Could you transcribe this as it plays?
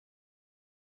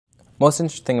Most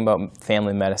interesting thing about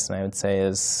family medicine, I would say,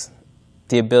 is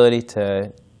the ability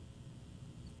to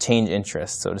change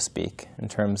interests, so to speak, in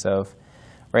terms of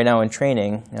right now in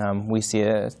training, we see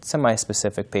a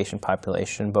semi-specific patient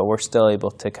population, but we're still able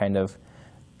to kind of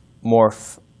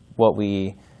morph what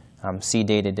we see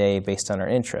day to day based on our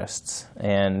interests.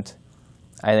 And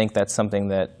I think that's something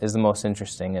that is the most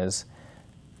interesting is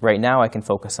right now I can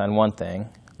focus on one thing,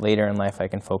 later in life I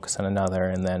can focus on another,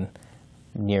 and then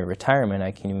near retirement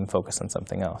I can even focus on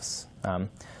something else.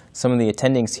 Some of the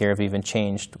attendings here have even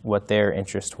changed what their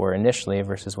interests were initially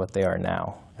versus what they are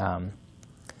now.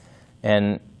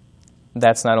 And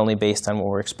that's not only based on what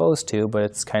we're exposed to, but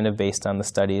it's kind of based on the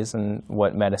studies and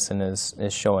what medicine is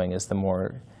showing is the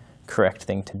more correct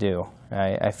thing to do.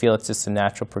 I feel it's just a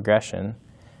natural progression,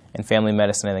 and family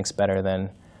medicine I think is better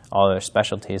than all other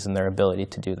specialties in their ability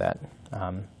to do that.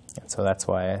 And so that's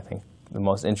why I think the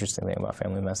most interesting thing about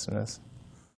family medicine is.